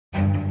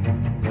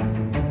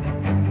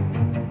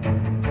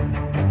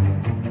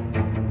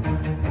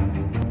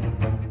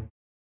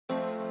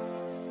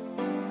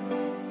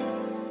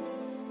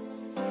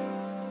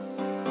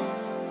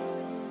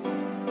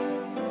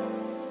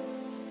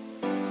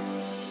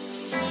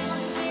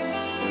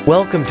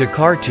Welcome to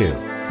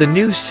Car2. The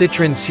new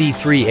Citroen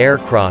C3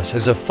 Aircross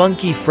is a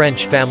funky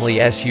French family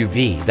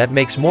SUV that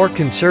makes more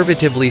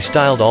conservatively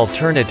styled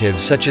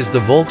alternatives such as the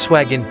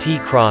Volkswagen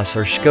T-Cross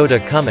or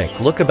Škoda Kamiq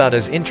look about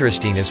as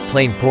interesting as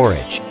plain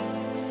porridge.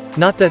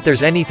 Not that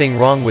there's anything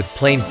wrong with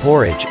plain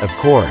porridge, of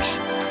course.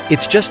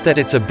 It's just that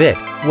it's a bit,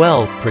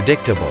 well,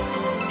 predictable.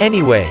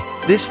 Anyway,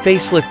 this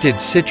facelifted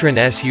Citroen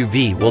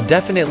SUV will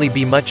definitely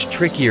be much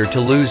trickier to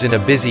lose in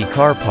a busy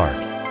car park,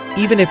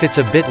 even if it's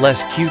a bit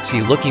less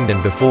cutesy looking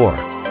than before.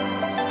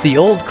 The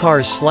old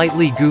car's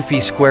slightly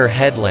goofy square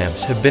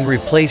headlamps have been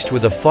replaced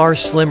with a far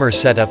slimmer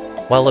setup,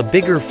 while a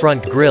bigger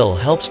front grille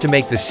helps to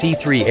make the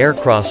C3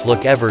 Aircross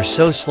look ever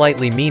so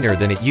slightly meaner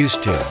than it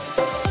used to.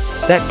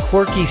 That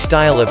quirky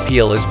style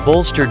appeal is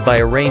bolstered by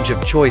a range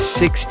of choice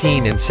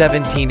 16 and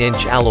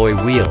 17-inch alloy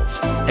wheels,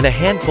 and a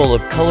handful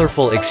of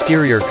colorful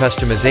exterior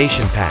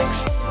customization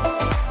packs.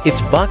 Its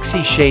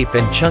boxy shape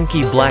and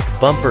chunky black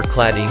bumper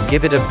cladding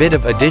give it a bit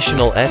of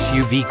additional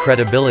SUV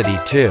credibility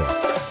too.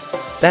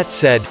 That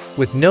said,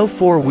 with no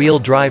four-wheel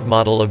drive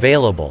model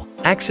available,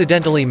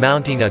 accidentally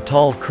mounting a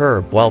tall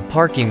curb while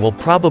parking will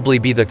probably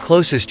be the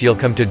closest you'll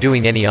come to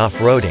doing any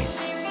off-roading.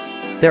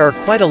 There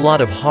are quite a lot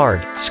of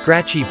hard,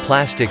 scratchy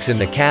plastics in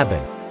the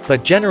cabin,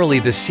 but generally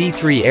the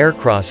C3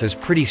 Aircross is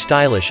pretty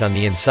stylish on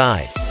the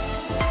inside.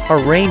 Our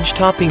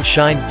range-topping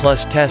Shine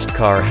Plus test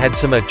car had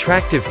some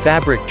attractive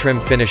fabric trim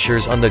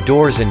finishers on the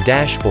doors and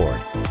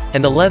dashboard,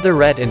 and the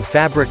leatherette and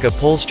fabric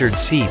upholstered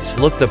seats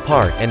look the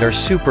part and are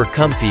super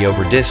comfy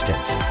over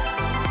distance.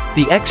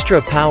 The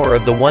extra power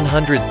of the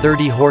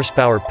 130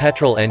 horsepower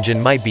petrol engine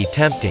might be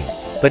tempting,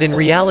 but in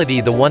reality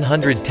the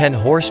 110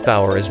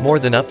 horsepower is more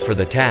than up for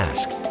the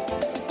task.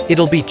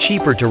 It'll be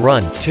cheaper to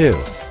run, too.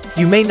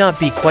 You may not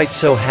be quite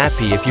so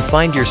happy if you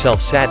find yourself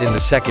sat in the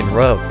second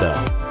row,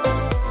 though.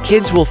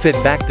 Kids will fit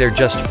back there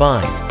just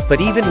fine, but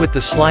even with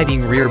the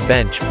sliding rear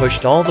bench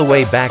pushed all the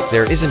way back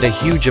there isn't a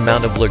huge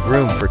amount of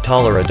legroom for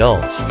taller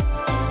adults.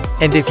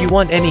 And if you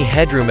want any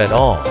headroom at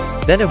all,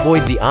 then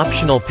avoid the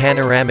optional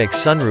panoramic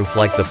sunroof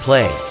like the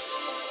plague.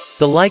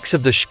 The likes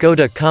of the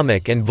Škoda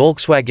Kamiq and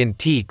Volkswagen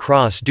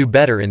T-Cross do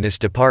better in this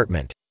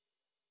department.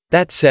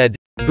 That said,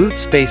 boot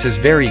space is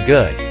very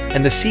good,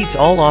 and the seats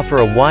all offer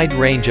a wide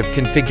range of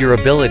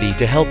configurability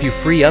to help you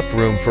free up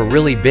room for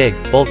really big,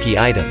 bulky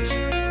items.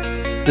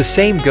 The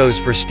same goes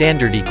for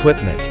standard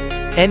equipment.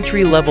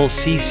 Entry-level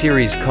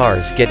C-Series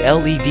cars get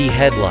LED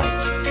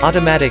headlights,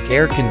 automatic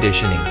air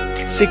conditioning,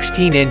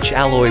 16-inch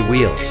alloy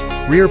wheels,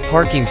 rear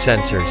parking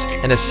sensors,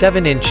 and a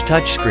 7-inch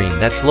touchscreen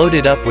that's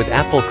loaded up with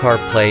Apple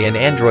CarPlay and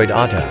Android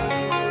Auto.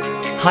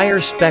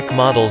 Higher-spec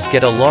models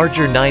get a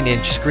larger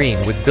 9-inch screen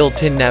with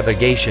built-in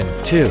navigation,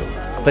 too,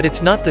 but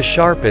it's not the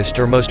sharpest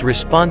or most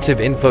responsive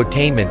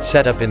infotainment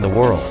setup in the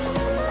world.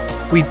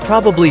 We'd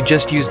probably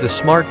just use the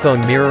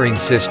smartphone mirroring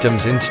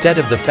systems instead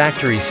of the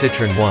factory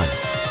Citroen one.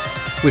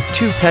 With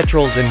 2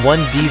 petrols and 1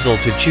 diesel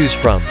to choose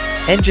from,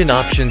 engine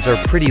options are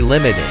pretty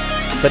limited,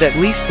 but at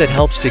least that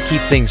helps to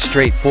keep things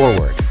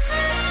straightforward.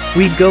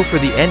 We'd go for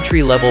the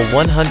entry-level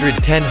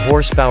 110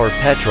 horsepower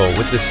petrol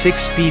with the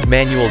 6-speed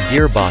manual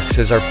gearbox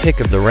as our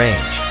pick of the range.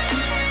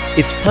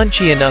 It's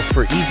punchy enough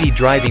for easy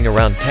driving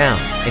around town,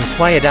 and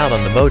quiet out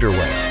on the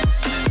motorway.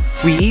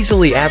 We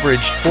easily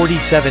averaged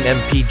 47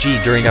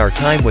 mpg during our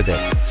time with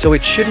it, so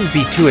it shouldn't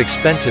be too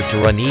expensive to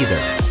run either.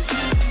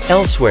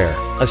 Elsewhere,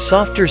 a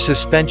softer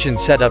suspension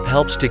setup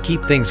helps to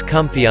keep things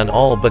comfy on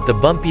all but the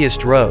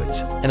bumpiest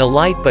roads, and a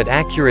light but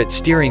accurate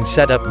steering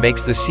setup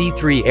makes the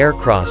C3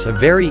 Aircross a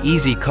very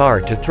easy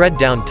car to thread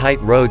down tight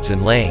roads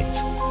and lanes.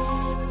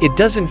 It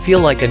doesn't feel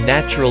like a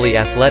naturally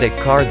athletic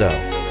car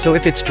though, so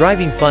if it's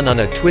driving fun on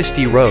a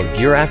twisty road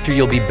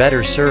you'll be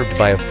better served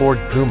by a Ford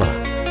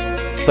Puma.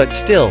 But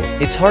still,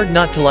 it's hard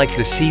not to like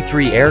the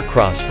C3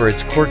 Aircross for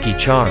its quirky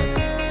charm.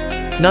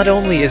 Not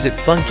only is it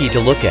funky to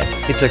look at,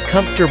 it's a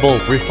comfortable,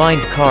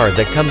 refined car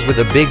that comes with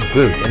a big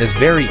boot and is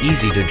very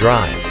easy to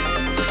drive.